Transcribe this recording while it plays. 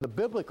The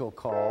biblical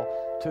call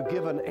to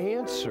give an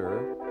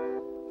answer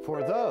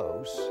for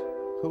those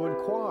who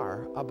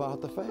inquire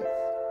about the faith.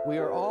 We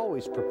are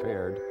always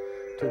prepared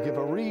to give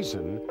a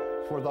reason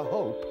for the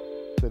hope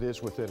that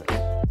is within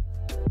us.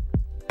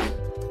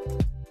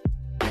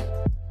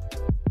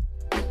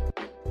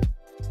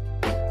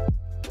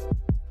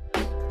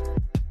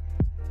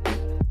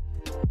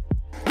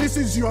 This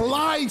is your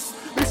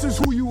life. This is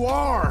who you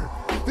are.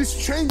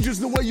 This changes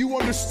the way you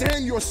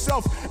understand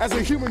yourself as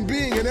a human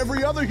being and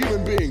every other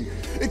human being.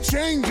 It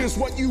changes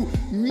what you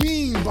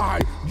mean by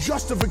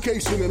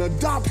justification and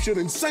adoption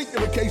and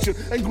sanctification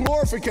and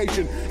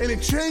glorification. And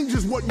it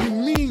changes what you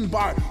mean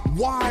by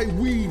why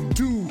we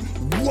do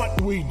what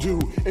we do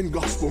in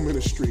gospel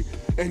ministry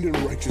and in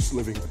righteous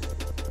living.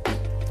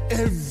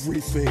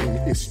 Everything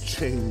is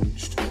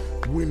changed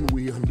when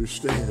we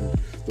understand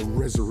the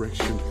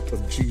resurrection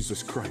of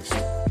Jesus Christ.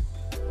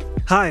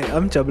 Hi,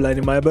 I'm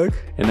Jabulani Myberg.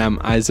 And I'm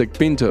Isaac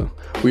Pinto.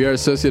 We are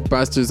associate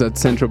pastors at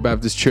Central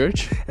Baptist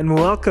Church. And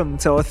welcome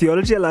to our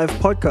Theology Alive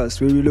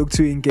podcast, where we look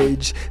to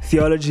engage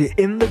theology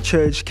in the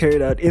church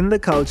carried out in the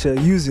culture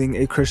using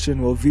a Christian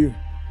worldview.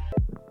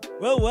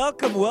 Well,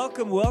 welcome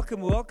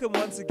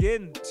once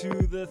again to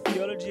the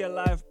Theology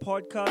Alive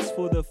podcast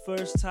for the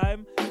first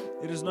time.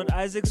 It is not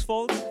Isaac's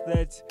fault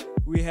that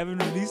we haven't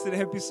released an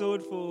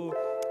episode for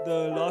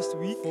the last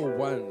week. For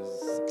once,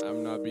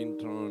 I'm not being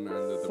thrown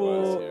under the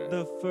for bus here.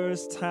 the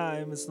first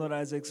time, it's not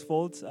Isaac's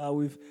fault.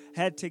 We've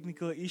had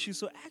technical issues,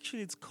 so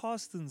actually it's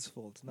Carsten's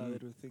fault now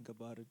that we think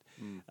about it.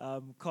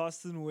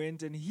 Carsten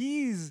went and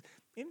he's,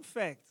 in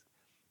fact,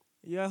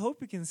 I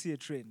hope you can see a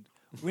trend.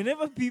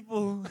 Whenever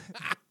people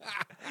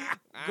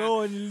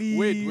go on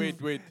leave.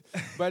 Wait.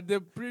 But the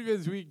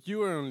previous week you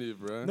were on leave,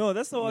 bro. No,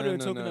 that's not what we're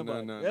talking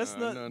about.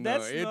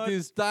 It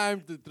is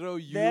time to throw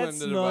you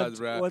under the bus,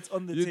 bro. What's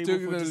on the you table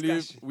took for the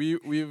discussion. leave.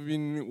 We've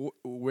been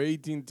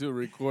waiting to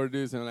record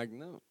this, and like,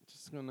 no,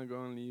 just gonna go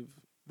on leave.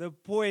 The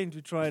point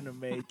we're trying to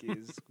make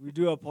is we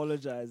do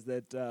apologize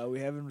that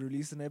we haven't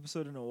released an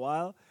episode in a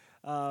while.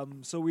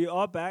 So we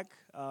are back.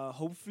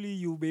 Hopefully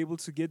you'll be able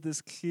to get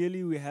this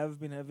clearly. We have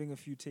been having a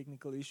few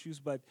technical issues,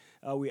 but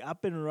we're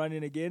up and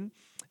running again.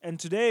 And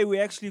today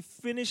we're actually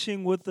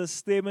finishing with the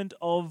statement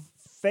of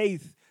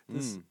faith.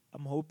 This,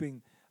 I'm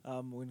hoping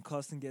when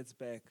Carsten gets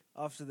back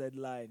after that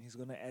line, he's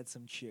going to add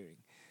some cheering.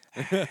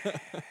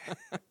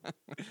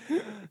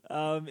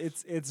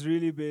 It's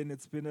really been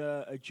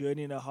a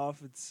journey and a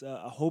half.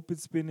 I hope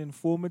it's been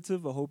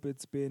informative. I hope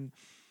it's been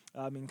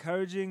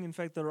encouraging. In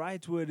fact, the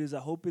right word is I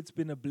hope it's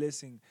been a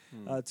blessing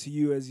to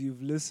you as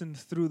you've listened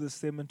through the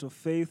statement of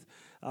faith.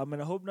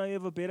 And I hope now you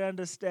have a better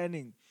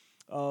understanding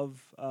of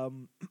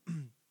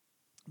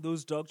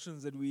those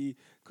doctrines that we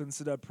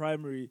consider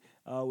primary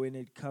when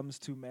it comes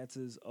to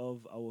matters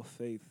of our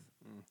faith.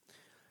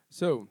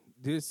 So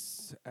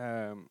this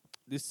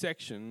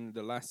section,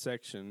 the last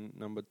section,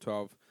 number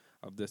 12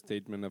 of the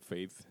Statement of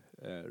Faith,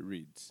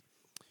 reads,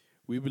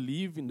 "We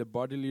believe in the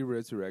bodily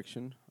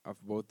resurrection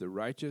of both the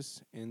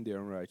righteous and the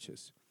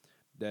unrighteous,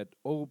 that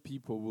all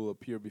people will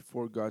appear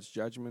before God's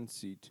judgment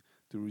seat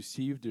to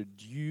receive their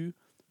due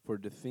for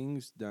the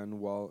things done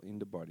while in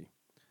the body,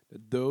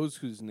 that those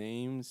whose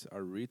names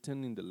are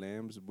written in the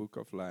Lamb's book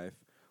of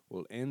life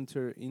will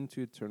enter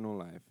into eternal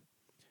life,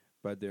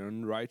 but the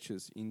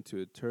unrighteous into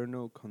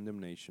eternal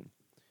condemnation,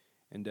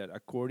 and that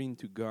according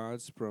to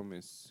God's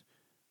promise,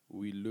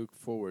 we look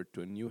forward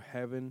to a new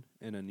heaven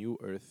and a new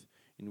earth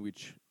in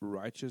which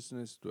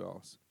righteousness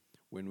dwells,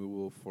 when we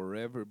will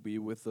forever be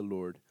with the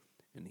Lord,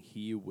 and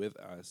He with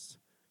us.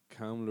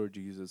 Come, Lord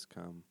Jesus,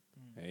 come.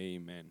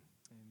 Amen.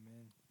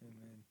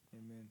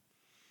 Amen.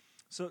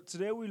 So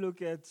today we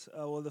look at,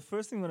 the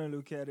first thing we're going to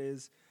look at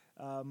is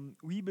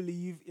we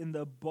believe in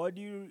the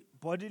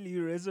bodily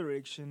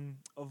resurrection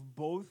of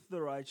both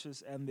the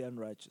righteous and the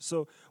unrighteous.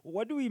 So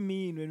what do we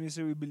mean when we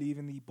say we believe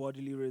in the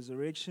bodily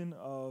resurrection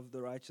of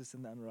the righteous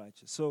and the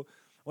unrighteous? So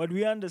what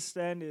we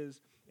understand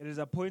is it is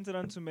appointed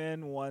unto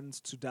man once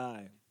to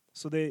die.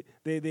 So there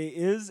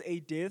is a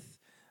death,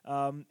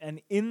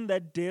 and in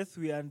that death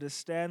we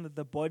understand that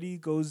the body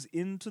goes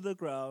into the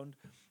ground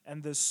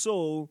and the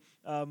soul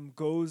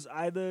goes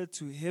either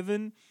to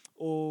heaven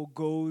or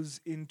goes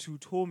into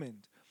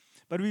torment.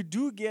 But we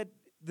do get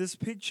this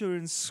picture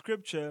in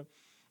Scripture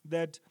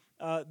that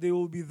there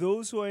will be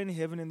those who are in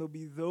heaven and there will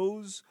be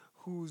those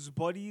whose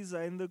bodies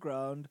are in the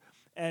ground.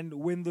 And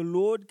when the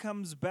Lord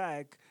comes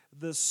back,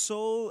 the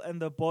soul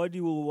and the body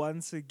will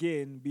once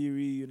again be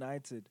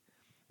reunited.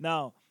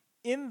 Now,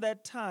 in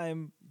that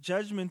time,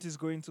 judgment is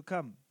going to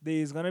come. There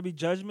is going to be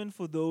judgment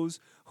for those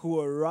who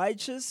are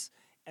righteous,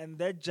 and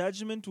that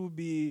judgment will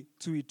be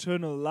to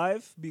eternal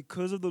life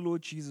because of the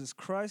Lord Jesus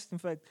Christ. In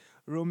fact,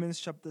 Romans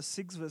chapter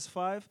 6 verse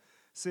 5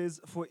 says,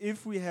 "For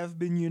if we have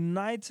been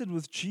united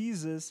with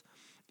Jesus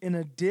in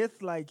a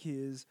death like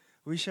his,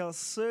 we shall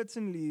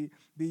certainly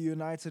be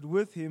united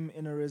with him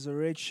in a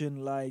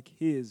resurrection like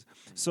his."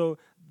 So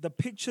the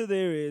picture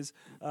there is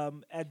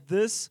at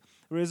this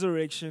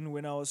resurrection,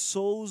 when our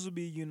souls will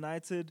be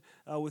united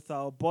with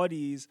our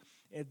bodies,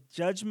 at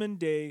Judgment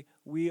Day,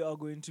 we are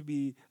going to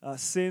be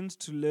sent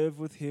to live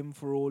with Him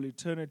for all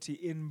eternity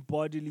in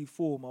bodily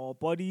form. Our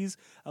bodies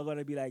are going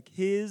to be like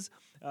His.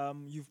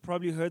 You've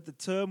probably heard the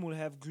term, we'll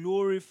have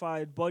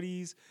glorified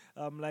bodies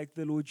like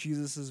the Lord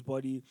Jesus'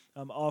 body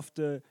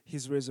after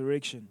His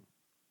resurrection.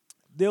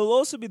 There will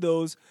also be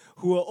those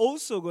who are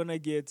also going to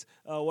get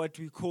what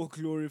we call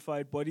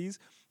glorified bodies,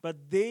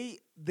 but they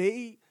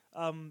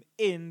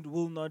end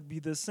will not be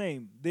the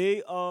same.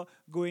 They are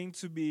going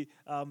to be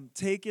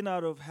taken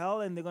out of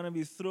hell, and they're going to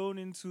be thrown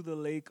into the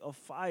lake of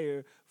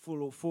fire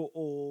for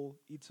all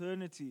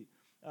eternity.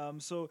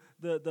 So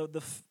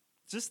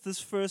just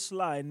this first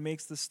line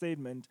makes the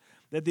statement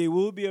that there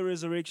will be a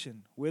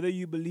resurrection. Whether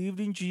you believed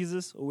in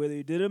Jesus or whether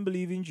you didn't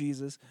believe in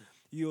Jesus,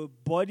 your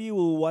body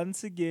will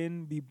once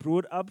again be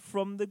brought up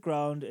from the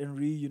ground and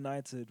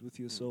reunited with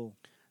your soul.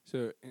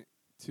 So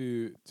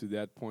to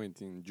that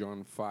point in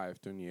John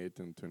 5:28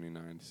 and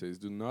 29, it says,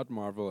 "Do not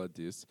marvel at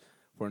this,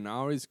 for an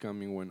hour is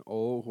coming when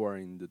all who are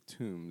in the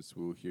tombs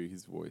will hear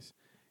His voice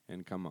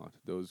and come out.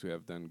 Those who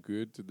have done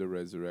good to the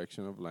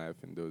resurrection of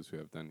life, and those who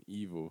have done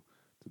evil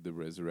to the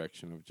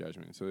resurrection of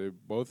judgment." So they're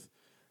both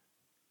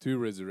two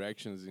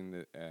resurrections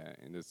in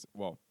this.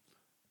 Well,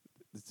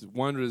 it's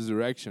one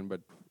resurrection,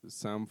 but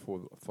some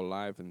for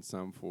life and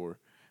some for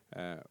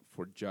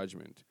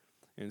judgment.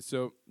 And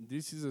so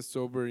this is a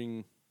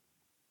sobering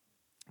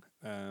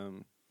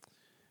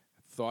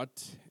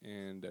thought,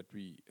 and that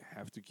we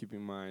have to keep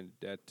in mind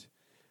that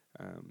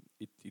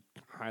it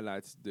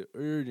highlights the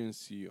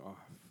urgency of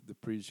the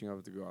preaching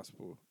of the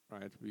gospel,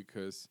 right?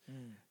 Because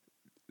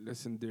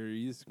listen, there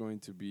is going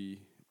to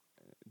be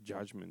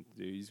judgment.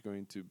 There is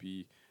going to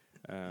be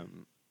a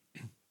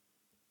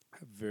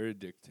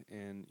verdict,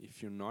 and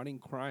if you're not in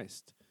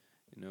Christ,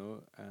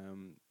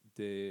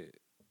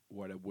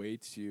 what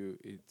awaits you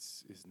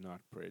is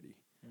not pretty.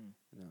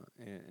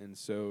 And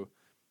so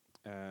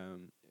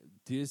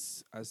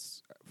this,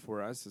 as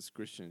for us as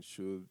Christians,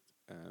 should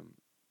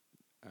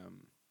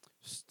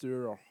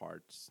stir our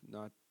hearts.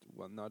 Not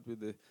with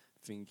the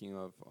thinking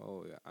of,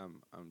 oh,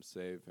 I'm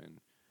safe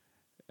and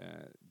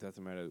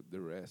doesn't matter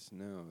the rest.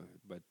 No,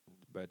 but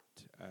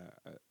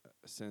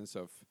a sense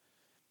of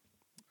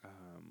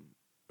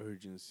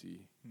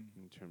urgency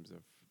in terms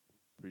of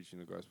preaching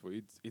the gospel.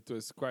 It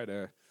was quite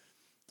a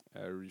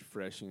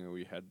refreshing.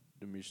 We had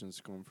the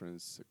missions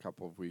conference a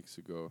couple of weeks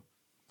ago,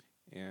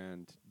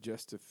 and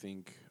just to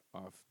think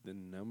of the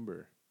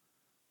number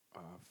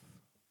of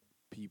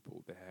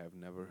people that have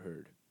never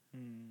heard,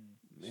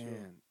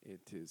 man,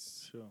 it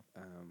is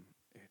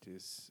it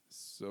is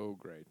so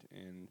great.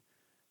 And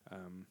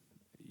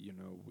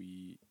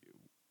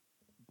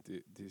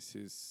this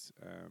is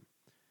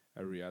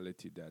a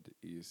reality that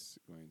is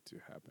going to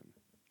happen.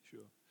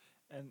 Sure.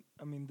 And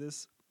I mean,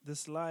 this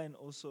line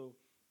also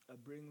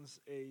brings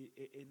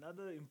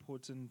another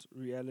important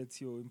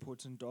reality or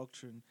important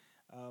doctrine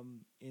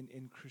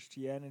in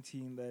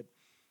Christianity, in that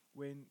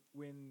when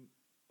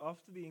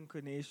after the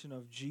incarnation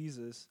of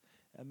Jesus,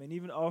 and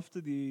even after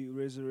the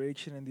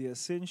resurrection and the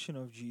ascension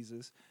of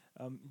Jesus,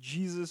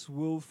 Jesus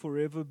will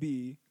forever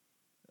be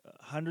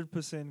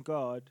 100%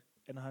 God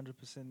and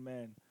 100%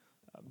 man.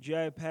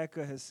 J.I.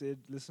 Packer has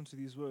said, listen to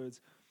these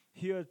words: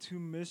 "Here are two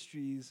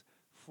mysteries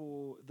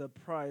for the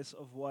price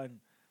of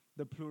one.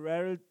 The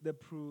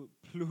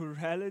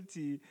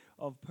plurality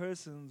of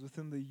persons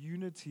within the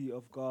unity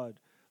of God.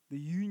 The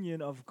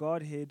union of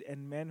Godhead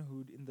and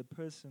manhood in the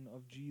person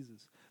of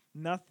Jesus.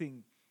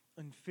 Nothing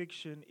in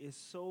fiction is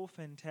so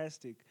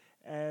fantastic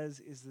as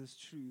is this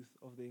truth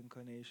of the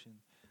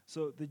incarnation."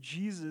 So the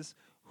Jesus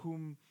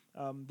whom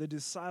the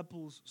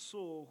disciples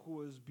saw, who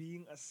was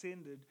being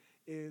ascended,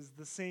 is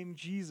the same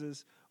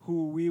Jesus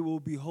who we will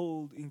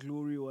behold in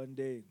glory one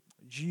day.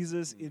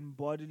 Jesus in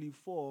bodily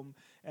form,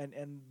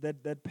 and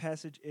that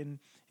passage in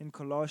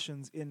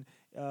Colossians, in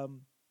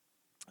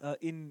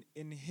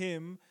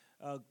Him.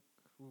 I'm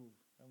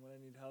gonna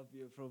need help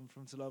here from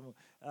Salamo.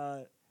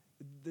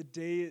 The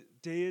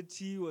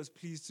deity was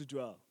pleased to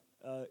dwell.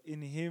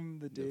 In Him,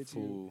 the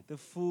deity, the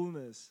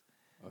fullness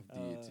of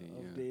deity,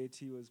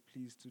 deity was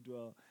pleased to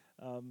dwell.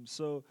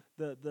 So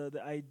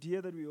the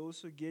idea that we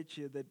also get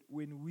here, that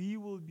when we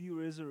will be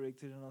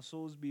resurrected and our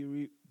souls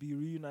be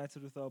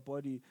reunited with our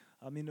body,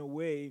 in a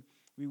way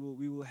we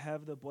will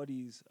have the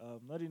bodies,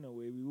 not in a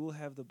way, we will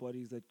have the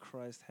bodies that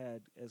Christ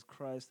had, as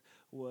Christ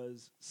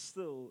was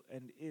still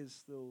and is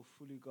still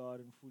fully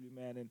God and fully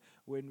man. And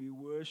when we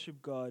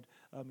worship God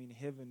in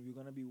heaven, we're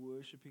going to be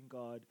worshiping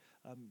God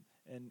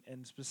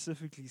and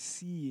specifically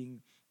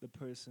seeing the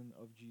person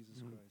of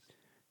Jesus Christ.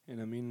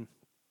 And I mean,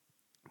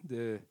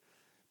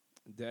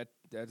 that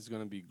is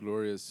going to be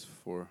glorious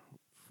for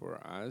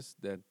us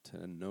that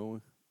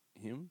know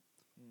Him,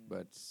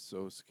 but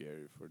so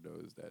scary for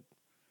those that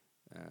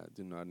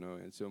do not know.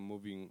 And so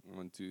moving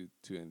on to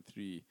 2 and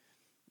 3,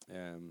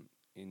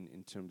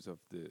 in terms of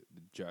the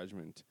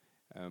judgment,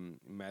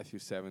 Matthew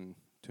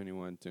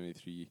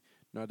 7:21-23,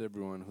 "Not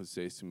everyone who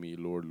says to me,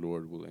 'Lord,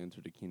 Lord,' will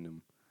enter the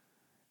kingdom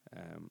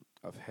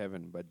of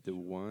heaven, but the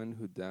one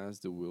who does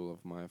the will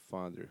of my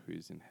Father who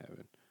is in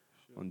heaven.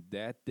 On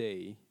that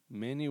day,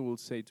 many will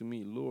say to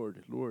me,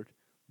 Lord, Lord,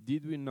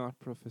 did we not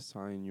prophesy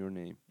in your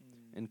name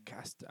and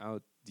cast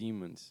out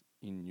demons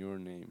in your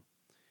name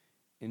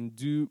and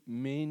do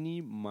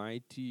many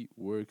mighty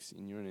works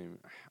in your name?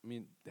 I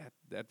mean,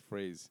 that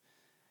phrase.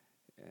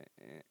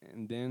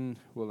 And then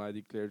will I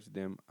declare to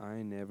them,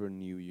 I never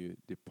knew you.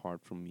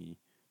 Depart from me,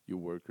 you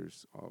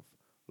workers of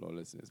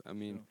lawlessness. I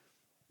mean,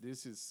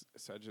 this is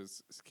such a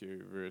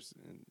scary verse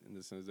in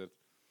the sense that,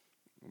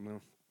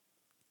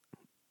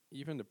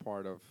 even the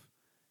part of,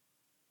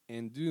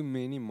 and do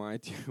many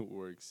mighty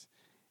works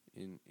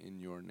in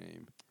your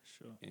name.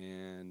 Sure.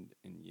 And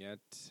yet,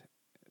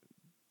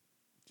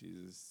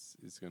 Jesus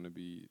is going to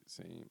be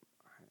saying,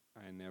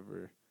 I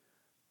never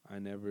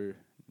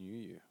knew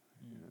you.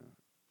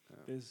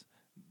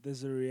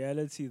 There's a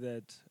reality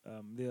that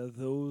there are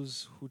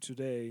those who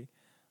today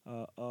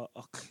are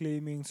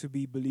claiming to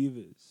be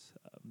believers.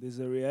 There's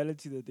a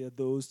reality that there are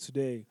those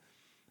today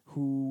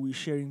who we're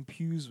sharing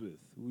pews with,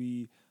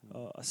 we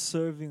are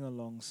serving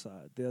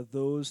alongside. There are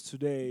those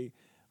today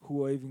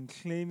who are even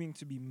claiming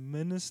to be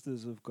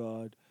ministers of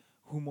God,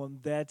 whom on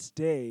that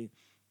day,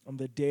 on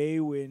the day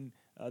when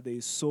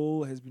their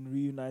soul has been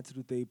reunited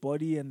with their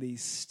body and they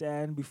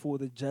stand before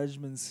the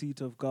judgment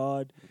seat of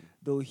God,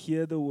 they'll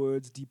hear the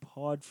words,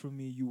 "Depart from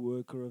me, you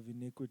worker of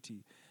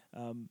iniquity."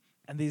 And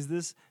there's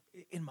this,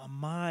 in my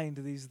mind,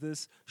 there's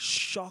this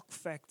shock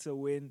factor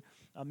when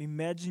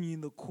imagine you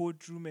in the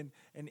courtroom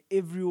and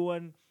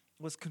everyone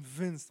was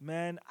convinced,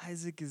 man,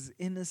 Isaac is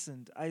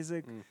innocent.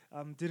 Isaac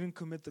didn't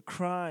commit the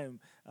crime.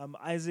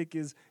 Isaac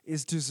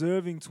is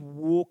deserving to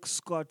walk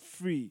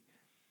scot-free.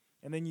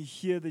 And then you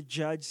hear the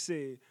judge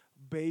say,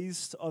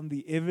 based on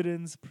the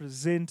evidence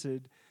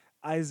presented,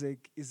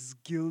 Isaac is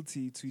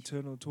guilty to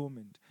eternal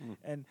torment.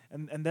 And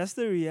that's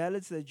the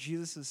reality that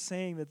Jesus is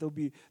saying,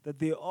 that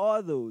there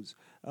are those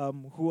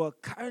who are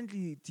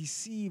currently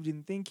deceived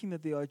in thinking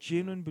that they are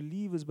genuine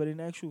believers, but in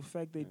actual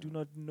fact they do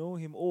not know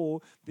him,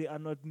 or they are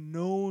not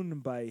known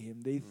by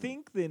him. They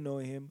think they know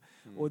him,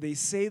 or they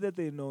say that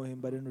they know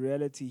him, but in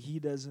reality he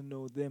doesn't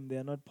know them. They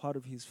are not part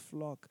of his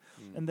flock.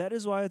 And that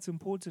is why it's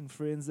important,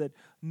 friends, that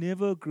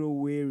never grow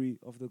weary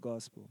of the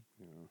gospel.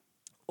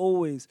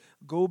 Always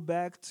go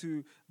back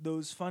to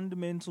those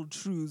fundamental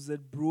truths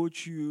that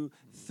brought you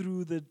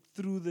through the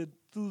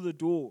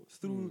door,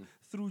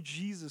 through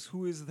Jesus,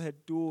 who is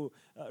that door.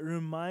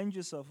 Remind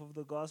yourself of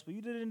the gospel.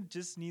 You didn't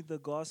just need the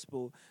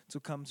gospel to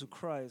come to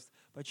Christ,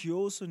 but you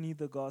also need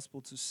the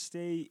gospel to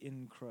stay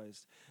in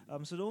Christ.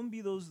 So don't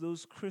be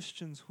those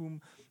Christians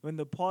whom, when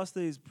the pastor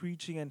is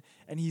preaching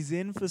and he's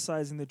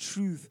emphasizing the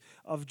truth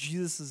of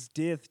Jesus'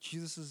 death,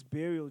 Jesus'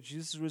 burial,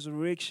 Jesus'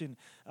 resurrection,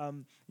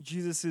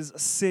 Jesus'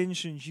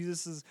 ascension,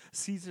 Jesus is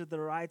seated at the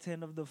right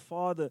hand of the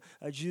Father,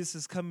 Jesus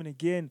is coming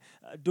again.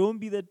 Don't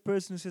be that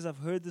person who says, I've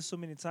heard this so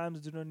many times,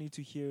 I do not need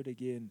to hear it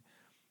again.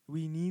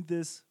 We need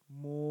this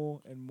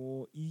more and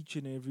more each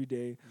and every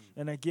day.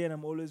 And again,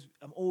 I'm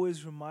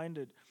always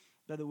reminded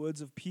by the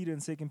words of Peter in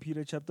 2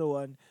 Peter chapter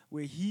 1,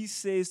 where he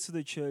says to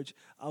the church,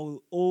 I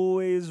will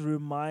always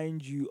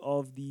remind you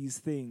of these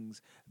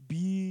things.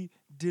 Be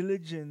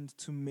diligent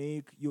to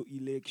make your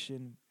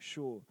election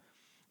sure.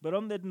 But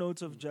on that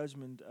note of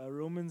judgment,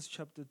 Romans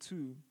chapter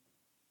 2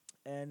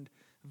 and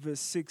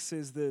verse 6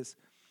 says this: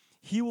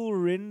 He will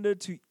render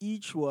to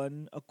each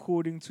one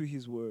according to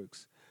his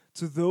works.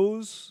 To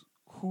those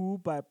who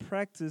by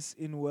practice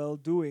in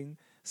well-doing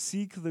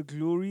seek the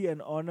glory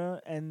and honor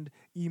and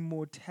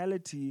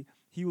immortality,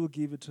 he will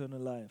give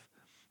eternal life.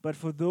 But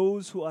for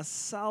those who are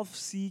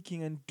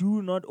self-seeking and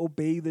do not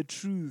obey the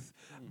truth,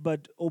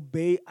 but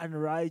obey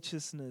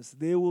unrighteousness,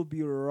 there will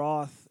be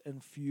wrath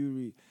and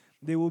fury.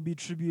 There will be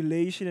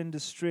tribulation and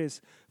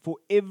distress for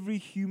every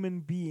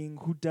human being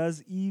who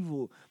does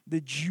evil,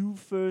 the Jew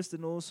first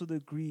and also the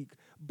Greek,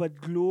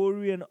 but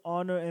glory and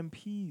honor and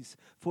peace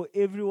for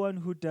everyone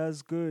who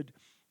does good,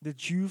 the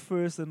Jew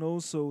first and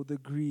also the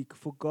Greek,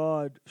 for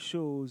God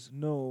shows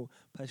no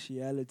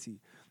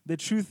partiality. The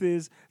truth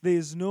is, there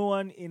is no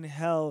one in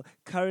hell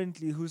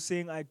currently who's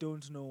saying, I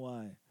don't know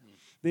why.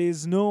 There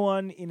is no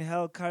one in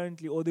hell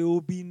currently, or there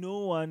will be no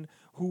one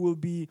who will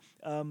be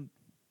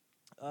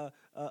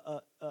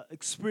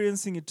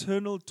experiencing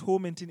eternal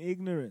torment in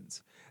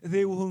ignorance.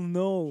 They will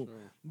know. Sure.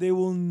 They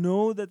will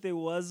know that there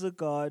was a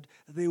God.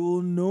 They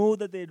will know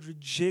that they had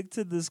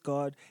rejected this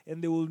God,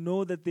 and they will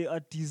know that they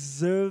are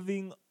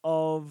deserving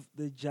of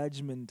the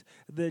judgment.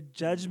 The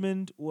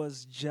judgment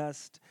was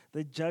just.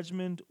 The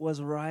judgment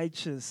was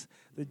righteous.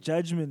 The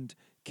judgment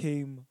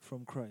came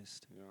from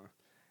Christ. Yeah.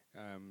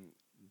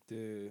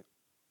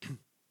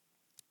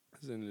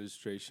 As an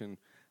illustration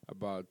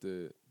about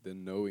the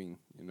knowing,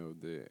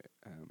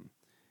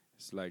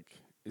 it's like,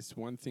 it's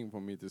one thing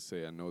for me to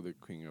say I know the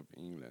Queen of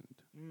England,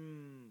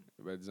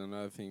 but it's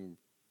another thing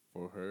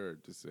for her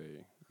to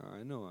say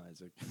I know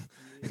Isaac.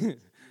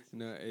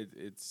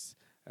 It's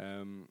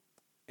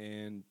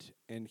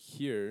and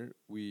here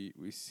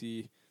we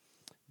see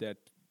that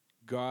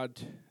God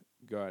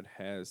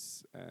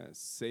has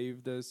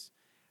saved us,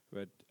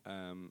 but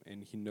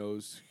and He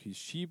knows His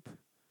sheep,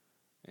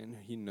 and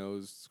He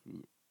knows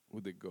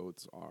who the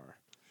goats are.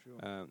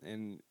 Sure.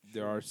 And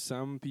there are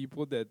some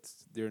people that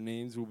their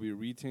names will be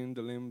written in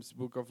the Lamb's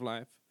Book of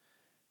Life,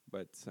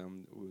 but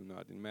some will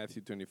not. In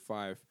Matthew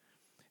 25,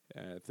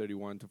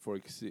 31 to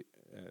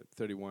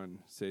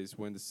 31 says,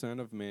 "When the Son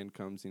of Man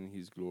comes in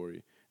his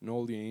glory, and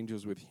all the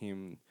angels with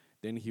him,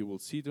 then he will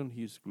sit on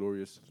his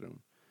glorious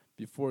throne.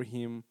 Before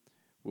him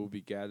will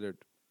be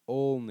gathered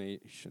all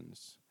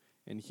nations,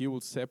 and he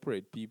will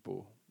separate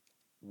people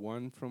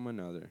one from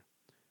another,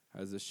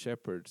 as a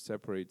shepherd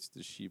separates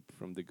the sheep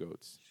from the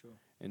goats. Sure.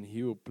 And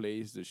he will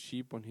place the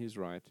sheep on his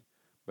right,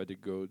 but the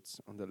goats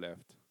on the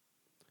left.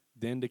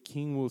 Then the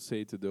king will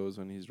say to those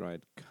on his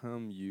right,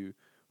 'Come, you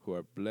who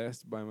are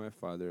blessed by my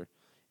Father,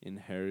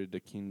 inherit the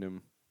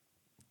kingdom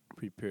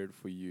prepared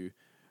for you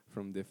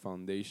from the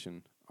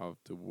foundation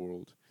of the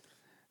world.'"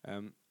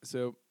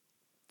 So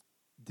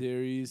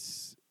there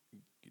is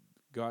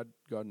God.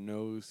 God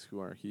knows who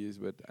are His,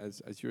 but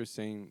as you're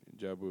saying,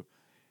 Jabu,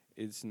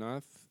 it's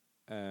not.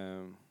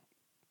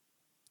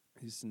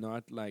 It's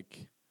not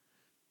like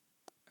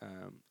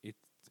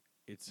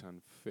it's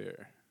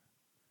unfair,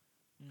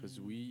 because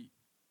we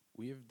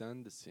have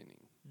done the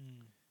sinning.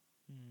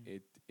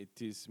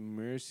 It is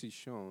mercy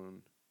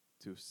shown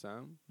to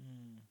some,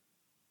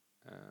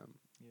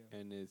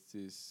 and it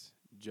is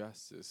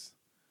justice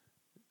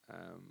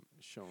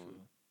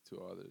shown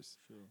to others.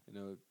 Sure. You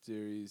know,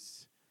 there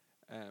is,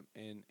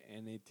 and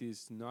it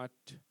is not.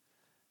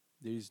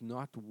 There is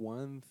not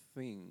one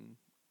thing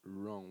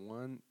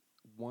wrong,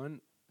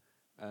 one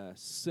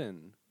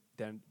sin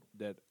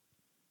that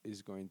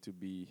is going to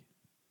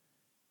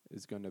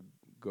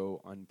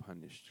go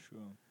unpunished.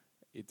 Sure.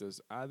 It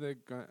was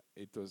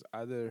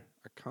either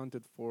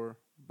accounted for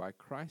by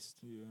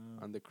Christ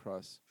on the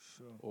cross,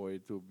 Sure. or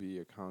it will be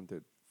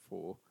accounted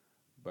for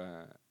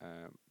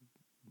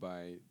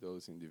by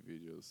those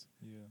individuals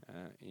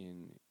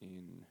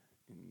in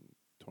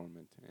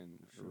torment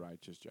and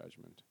righteous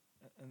judgment.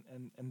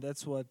 And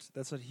that's what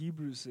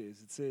Hebrews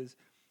says. It says,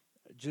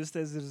 just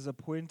as it is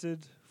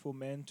appointed for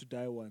man to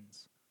die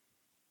once,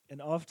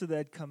 and after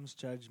that comes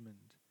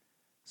judgment.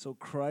 So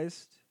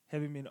Christ,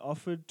 having been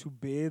offered to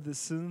bear the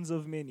sins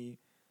of many,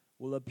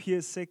 will appear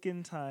a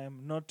second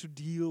time, not to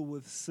deal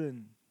with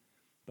sin,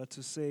 but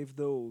to save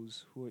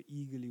those who are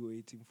eagerly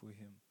waiting for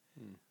him.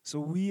 So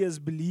we as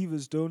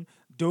believers don't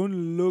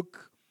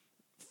look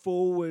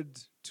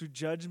forward to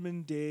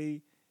Judgment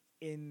Day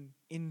in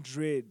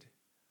dread.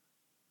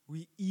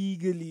 We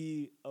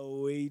eagerly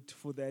await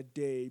for that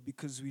day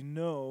because we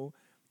know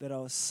that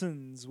our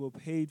sins were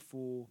paid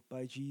for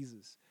by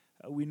Jesus.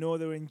 We know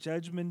that when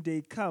Judgment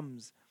Day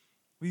comes,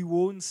 we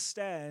won't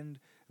stand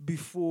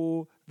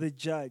before the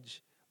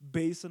judge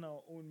based on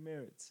our own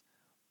merits,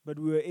 but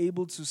we are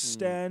able to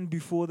stand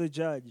before the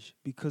judge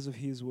because of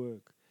his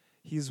work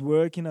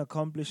in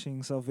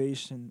accomplishing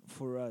salvation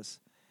for us.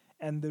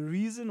 And the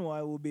reason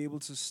why we'll be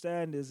able to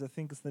stand is, I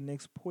think it's the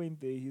next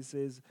point there. He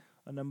says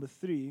on number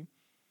 3,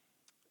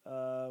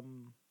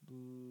 and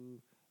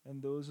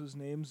those whose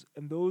names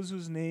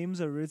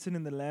are written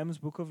in the Lamb's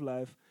Book of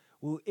Life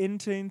will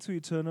enter into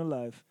eternal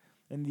life,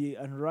 and the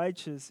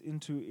unrighteous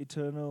into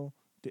eternal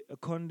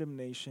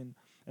condemnation.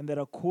 And that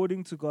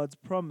according to God's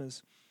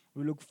promise,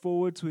 we look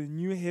forward to a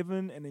new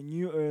heaven and a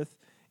new earth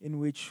in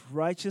which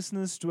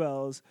righteousness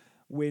dwells,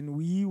 when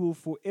we will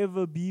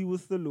forever be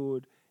with the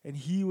Lord and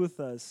he with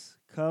us.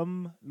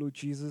 Come, Lord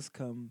Jesus,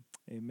 come.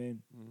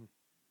 Amen.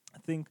 I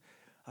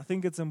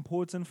think it's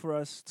important for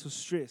us to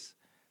stress,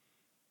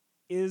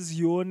 is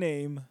your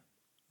name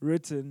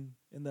written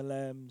in the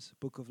Lamb's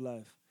Book of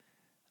Life?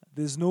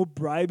 There's no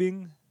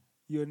bribing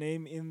your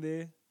name in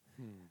there.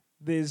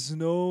 There's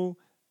no,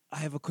 I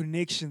have a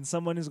connection,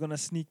 someone is going to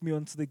sneak me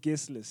onto the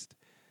guest list.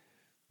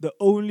 The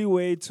only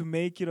way to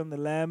make it on the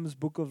Lamb's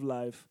Book of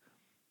Life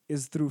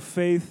is through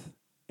faith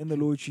in the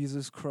Lord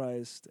Jesus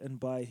Christ and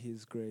by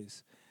his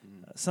grace.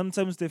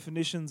 Sometimes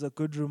definitions are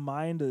good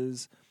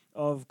reminders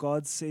of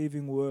God's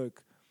saving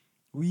work.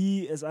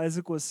 We, as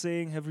Isaac was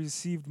saying, have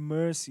received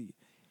mercy.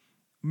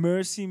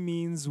 Mercy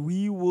means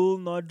we will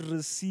not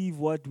receive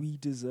what we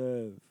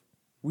deserve.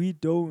 We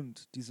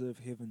don't deserve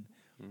heaven.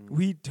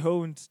 We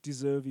don't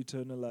deserve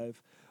eternal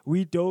life.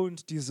 We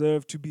don't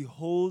deserve to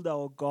behold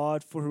our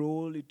God for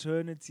all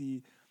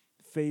eternity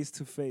face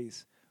to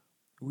face.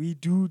 We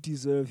do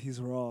deserve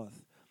his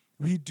wrath.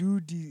 We do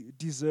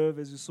deserve,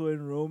 as we saw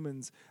in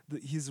Romans,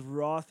 his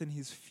wrath and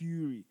his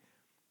fury.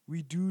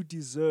 We do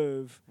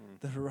deserve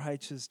the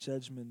righteous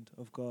judgment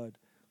of God.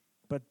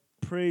 But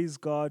praise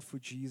God for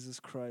Jesus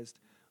Christ,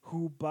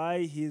 who by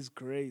his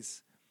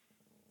grace,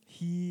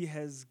 he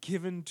has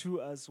given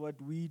to us what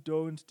we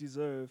don't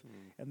deserve,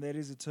 and that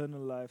is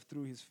eternal life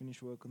through his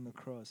finished work on the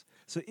cross.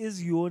 So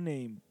is your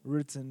name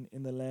written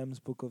in the Lamb's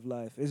Book of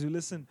Life? As you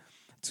listen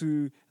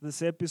to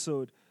this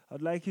episode,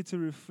 I'd like you to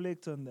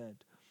reflect on that.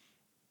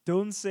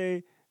 Don't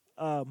say,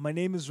 my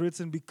name is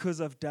written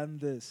because I've done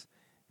this.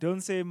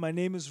 Don't say, my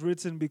name is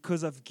written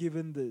because I've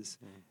given this.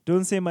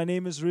 Don't say, my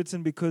name is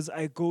written because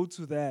I go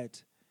to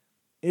that.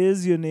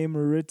 Is your name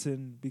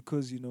written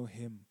because you know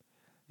him?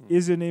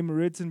 Is your name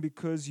written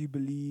because you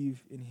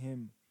believe in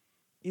him?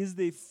 Is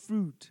there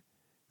fruit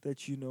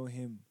that you know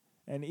him?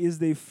 And is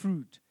there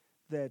fruit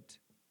that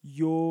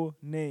your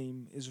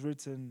name is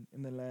written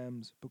in the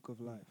Lamb's book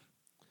of life?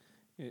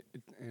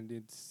 And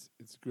it's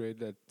great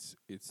that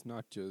it's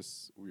not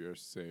just we are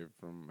saved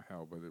from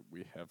hell, but that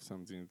we have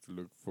something to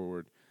look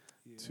forward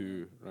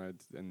to, right?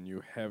 A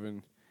new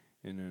heaven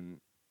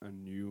and a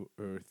new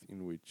earth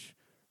in which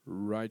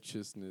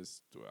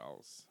righteousness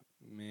dwells.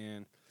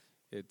 Man,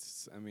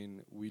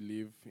 we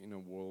live in a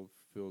world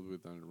filled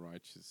with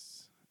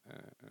unrighteousness,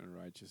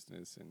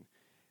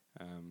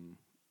 and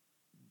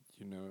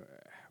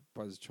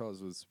Pastor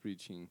Charles was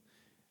preaching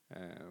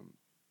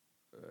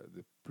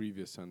the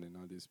previous Sunday,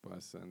 not this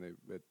past Sunday,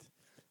 but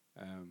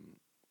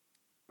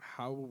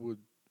how would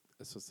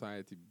a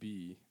society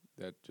be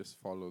that just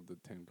followed the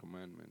 10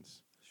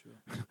 Commandments? Sure.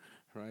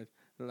 Right?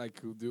 Like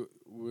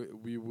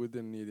we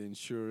wouldn't need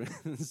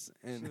insurance,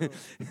 and Sure.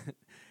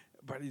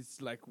 but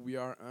it's like we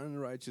are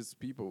unrighteous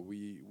people.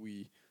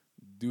 We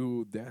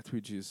do that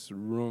which is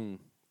wrong,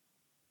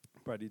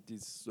 but it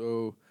is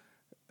so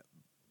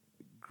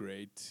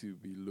great to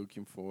be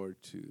looking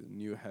forward to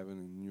new heaven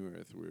and new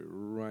earth where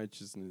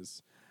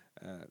righteousness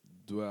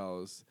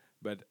dwells,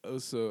 but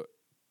also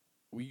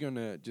we're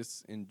gonna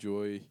just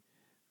enjoy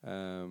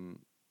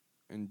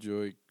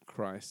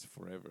Christ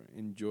forever,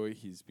 enjoy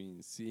his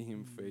being, see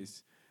him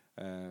face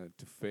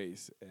to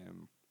face.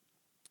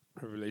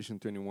 Revelation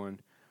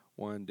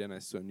 21:1, then I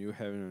saw a new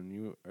heaven and a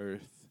new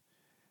earth,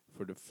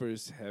 for the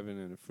first heaven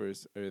and the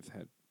first earth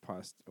had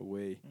passed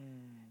away,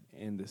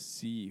 and the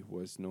sea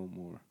was no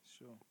more.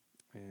 Sure.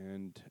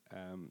 And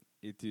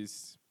it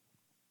is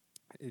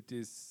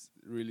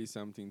really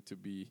something to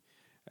be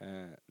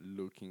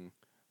looking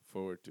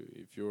forward to.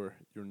 If your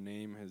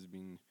name has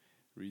been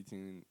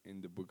written in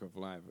the book of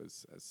life,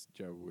 as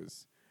Joe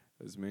was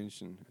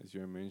mentioned, as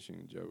you are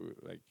mentioning, Joe,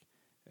 like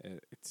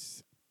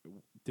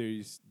there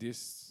is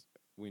this,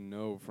 we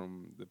know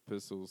from the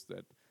epistles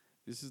that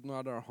this is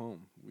not our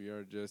home. We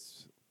are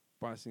just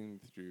passing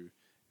through.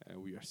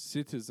 We are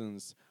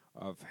citizens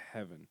of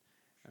heaven.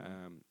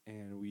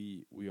 And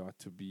we ought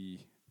to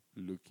be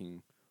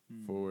looking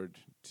forward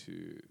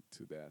to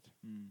that.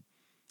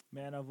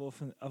 Man, I've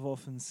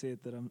often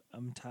said that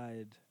I'm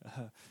tired,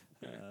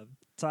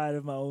 tired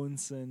of my own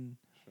sin.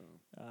 Sure.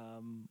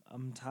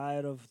 I'm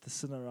tired of the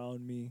sin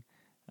around me.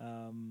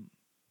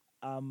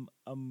 I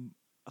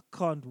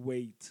can't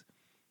wait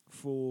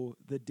for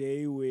the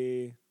day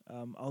where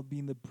I'll be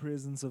in the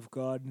presence of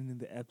God and in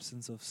the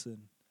absence of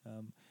sin.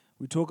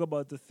 We talk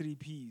about the 3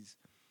 Ps.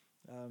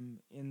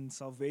 In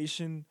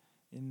salvation,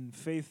 in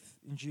faith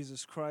in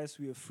Jesus Christ,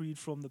 we are freed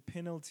from the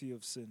penalty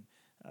of sin.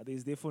 There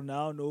is therefore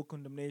now no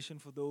condemnation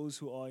for those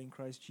who are in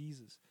Christ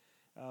Jesus.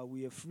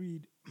 We are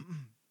freed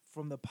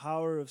from the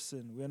power of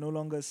sin. We are no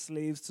longer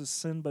slaves to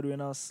sin, but we are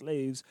now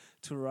slaves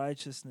to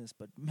righteousness.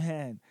 But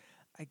man,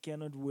 I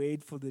cannot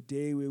wait for the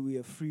day where we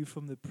are free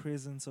from the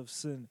presence of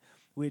sin,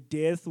 where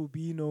death will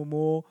be no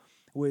more,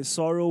 where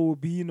sorrow will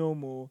be no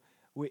more,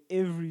 where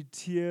every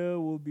tear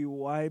will be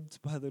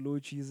wiped by the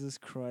Lord Jesus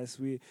Christ,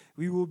 where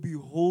we will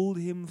behold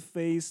him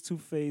face to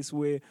face,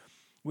 where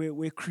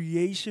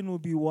creation will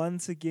be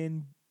once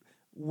again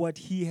what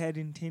he had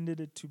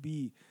intended it to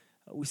be.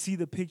 We see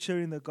the picture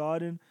in the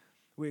garden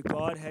where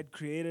God had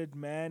created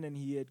man, and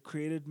he had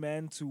created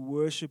man to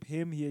worship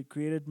him. He had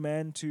created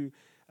man to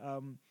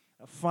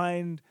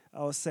find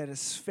our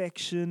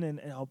satisfaction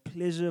and our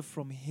pleasure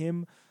from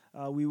him.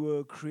 We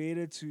were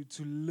created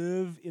to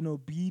live in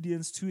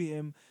obedience to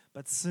him,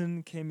 but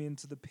sin came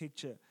into the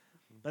picture.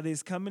 But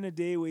there's coming a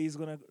day where he's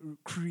going to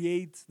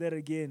create that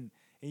again,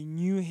 a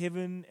new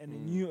heaven and a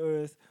new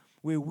earth,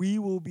 where we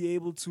will be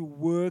able to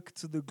work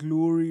to the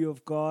glory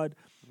of God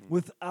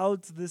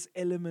without this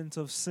element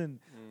of sin.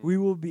 We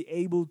will be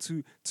able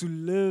to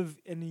live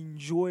and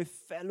enjoy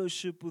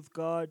fellowship with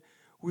God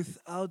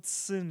without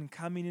sin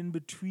coming in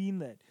between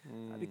that.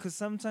 Because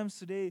sometimes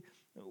today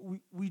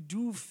we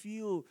do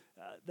feel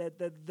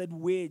that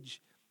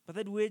wedge. But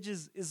that wedge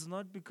is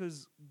not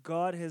because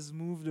God has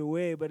moved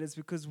away, but it's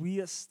because we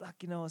are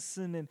stuck in our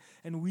sin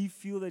and we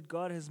feel that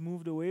God has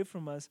moved away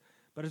from us,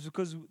 but it's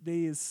because there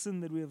is sin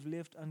that we have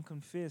left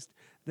unconfessed.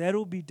 That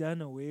will be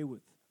done away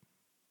with.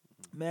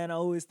 Man, I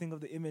always think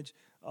of the image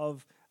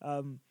of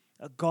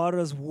God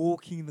as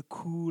walking in the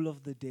cool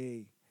of the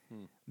day.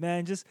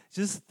 Man, just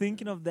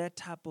thinking of that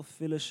type of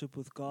fellowship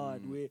with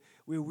God,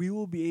 where we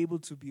will be able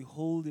to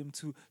behold him,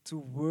 to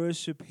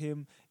worship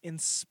him in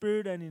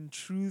spirit and in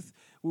truth,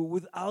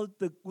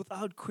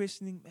 without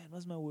questioning, man,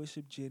 was my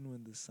worship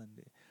genuine this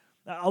Sunday?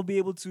 We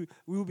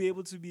will be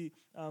able to be,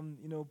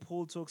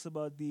 Paul talks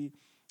about the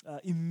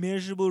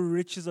immeasurable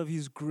riches of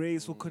his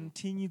grace will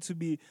continue to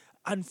be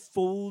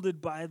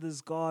unfolded by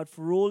this God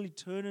for all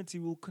eternity.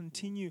 Will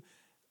continue,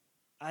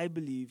 I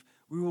believe,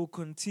 we will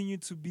continue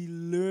to be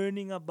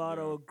learning about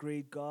our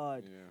great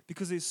God,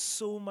 because there's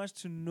so much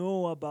to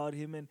know about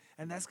him, and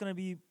that's going to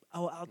be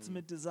our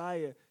ultimate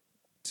desire,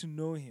 to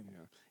know him.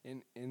 Yeah.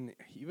 And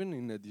even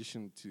in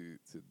addition to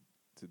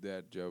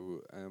that,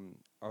 Jabu,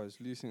 I was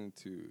listening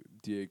to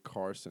D.A.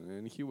 Carson,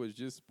 and he was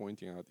just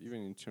pointing out,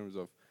 even in terms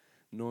of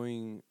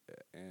knowing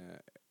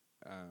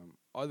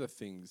other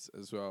things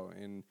as well,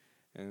 and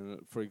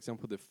for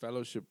example, the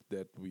fellowship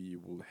that we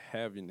will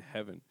have in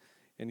heaven.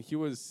 And he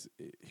was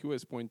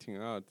pointing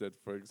out that,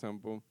 for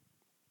example,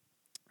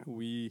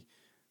 there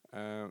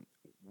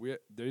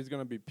is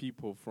going to be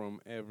people from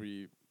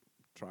every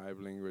tribe,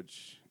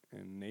 language,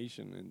 and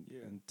nation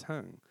and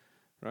tongue,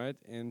 right?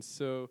 And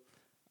so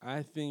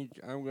I think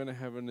I'm going to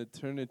have an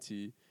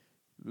eternity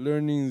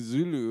learning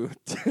Zulu,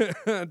 Sure.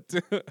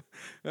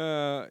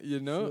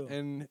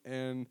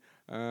 and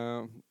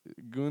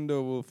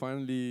Gundo will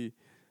finally,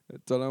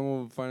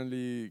 Tolamo will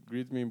finally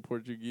greet me in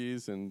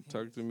Portuguese and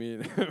talk to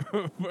me.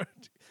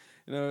 But,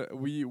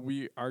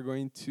 we are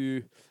going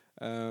to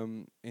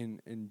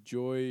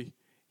enjoy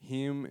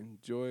him,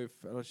 enjoy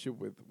fellowship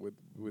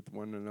with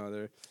one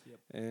another. Yep.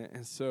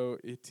 And so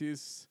it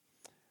is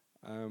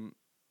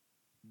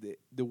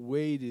the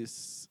way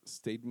this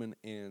statement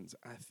ends,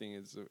 I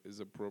think is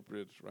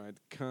appropriate, right?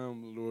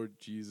 Come, Lord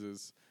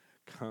Jesus,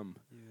 come.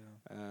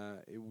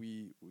 Yeah.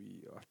 We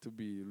ought to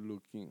be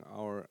looking,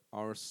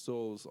 our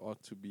souls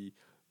ought to be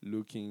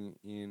looking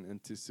in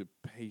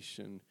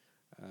anticipation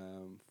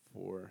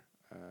for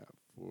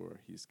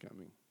his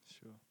coming.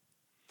 Sure.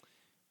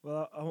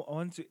 Well, I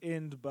want to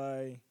end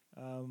by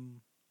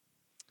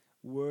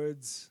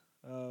words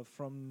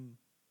from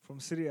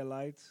City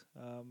Light.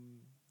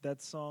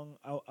 That song,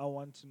 I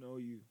Want to Know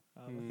You.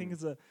 I think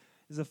it's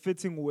a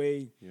fitting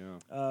way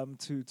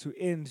to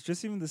end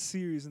just even the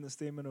series in the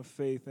Statement of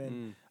Faith.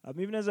 And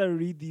even as I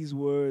read these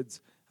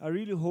words, I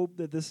really hope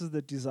that this is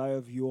the desire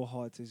of your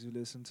heart as you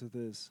listen to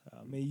this.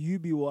 May you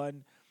be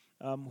one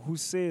who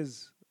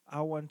says,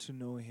 I want to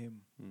know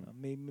him.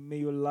 May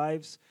your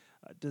life's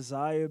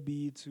desire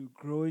be to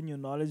grow in your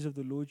knowledge of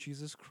the Lord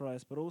Jesus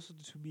Christ, but also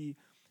to be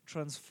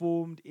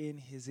transformed in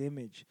his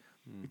image.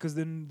 Because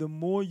then the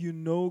more you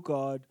know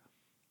God,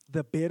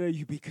 the better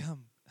you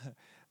become.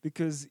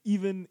 Because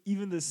even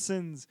the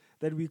sins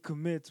that we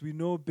commit, we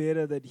know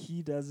better that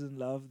he doesn't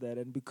love that.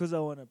 And because I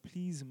want to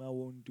please him, I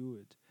won't do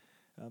it.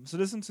 So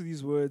listen to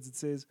these words. It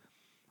says,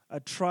 I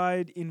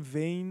tried in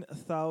vain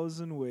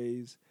 1,000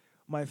 ways,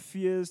 my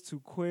fears to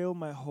quail,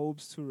 my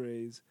hopes to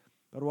raise.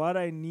 But what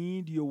I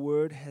need, your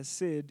word has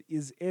said,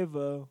 is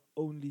ever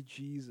only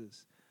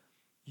Jesus.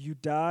 You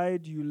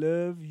died, you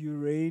live, you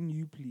reign,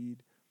 you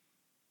plead.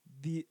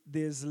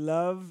 There's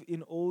love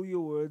in all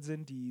your words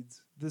and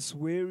deeds. This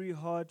weary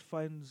heart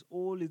finds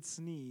all its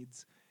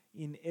needs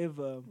in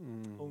ever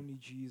only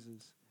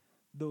Jesus.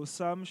 Though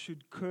some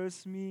should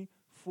curse me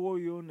for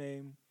your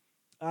name,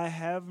 I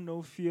have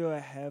no fear, I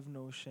have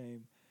no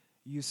shame.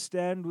 You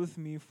stand with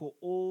me for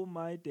all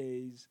my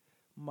days,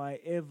 my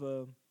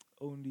ever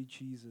only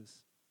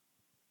Jesus.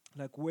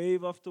 Like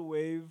wave after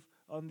wave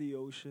on the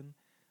ocean,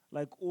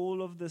 like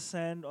all of the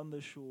sand on the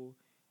shore,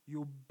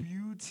 your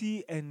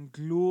beauty and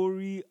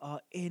glory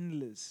are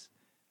endless.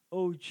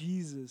 Oh,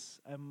 Jesus,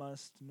 I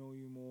must know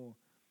you more.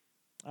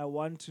 I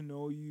want to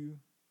know you,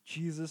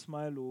 Jesus,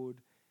 my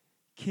Lord,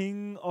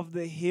 King of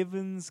the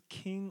heavens,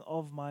 King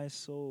of my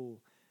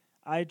soul.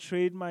 I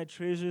trade my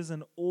treasures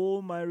and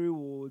all my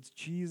rewards,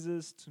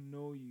 Jesus, to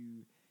know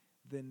you,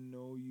 then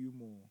know you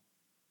more.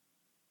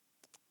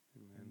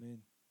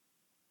 Amen.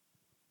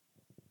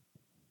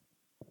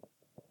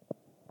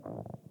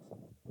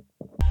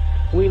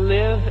 We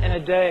live in a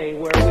day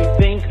where we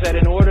think that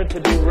in order to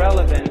be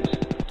relevant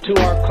to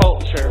our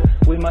culture,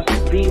 we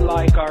must be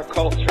like our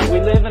culture. We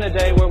live in a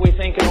day where we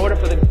think in order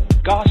for the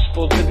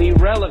gospel to be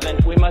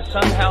relevant, we must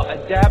somehow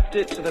adapt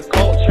it to the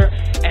culture,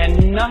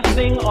 and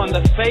nothing on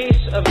the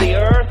face of the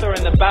earth or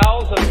in the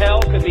bowels of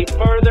hell could be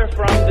further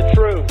from the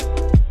truth.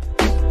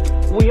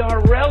 We are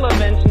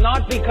relevant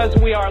not because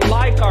we are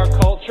like our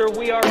culture,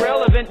 we are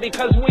relevant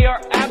because we are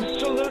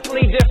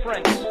absolutely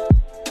different.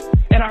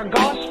 And our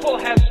gospel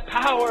has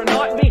power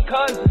not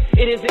because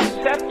it is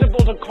acceptable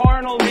to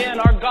carnal men.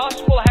 Our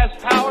gospel has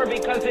power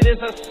because it is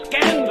a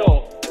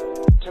scandal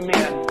to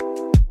men.